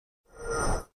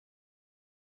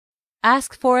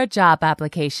Ask for a job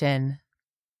application.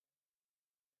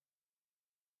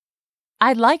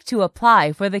 I'd like to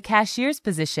apply for the cashier's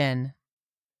position.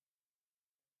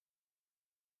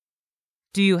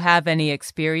 Do you have any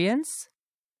experience?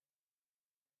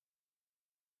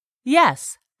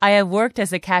 Yes, I have worked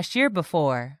as a cashier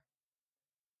before.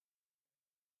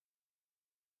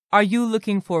 Are you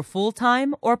looking for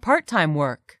full-time or part-time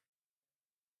work?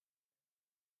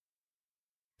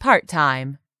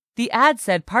 Part-time. The ad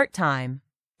said part-time.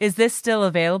 Is this still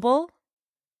available?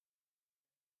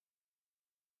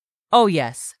 Oh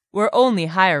yes, we're only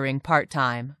hiring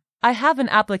part-time. I have an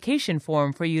application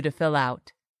form for you to fill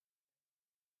out.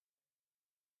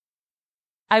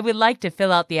 I would like to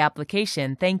fill out the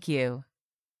application, thank you.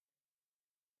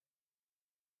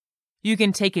 You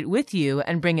can take it with you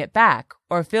and bring it back,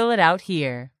 or fill it out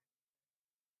here.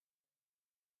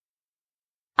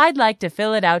 I'd like to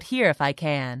fill it out here if I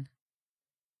can.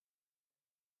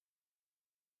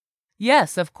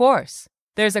 Yes, of course.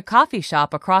 There's a coffee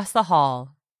shop across the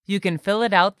hall. You can fill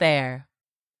it out there.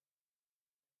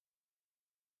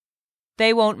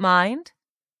 They won't mind?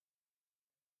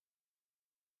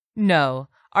 No,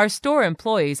 our store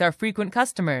employees are frequent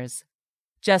customers.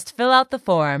 Just fill out the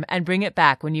form and bring it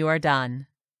back when you are done.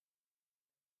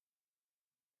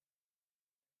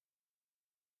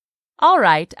 All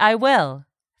right, I will.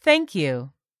 Thank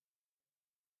you.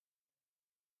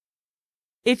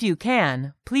 If you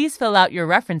can, please fill out your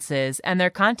references and their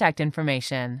contact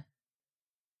information.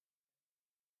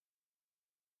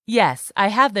 Yes, I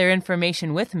have their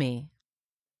information with me.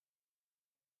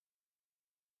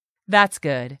 That's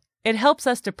good. It helps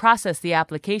us to process the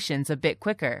applications a bit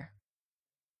quicker.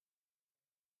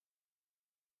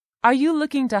 Are you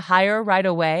looking to hire right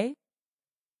away?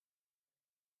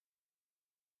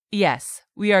 Yes,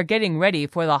 we are getting ready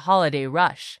for the holiday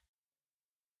rush.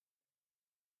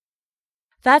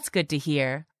 That's good to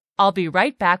hear. I'll be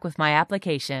right back with my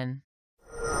application.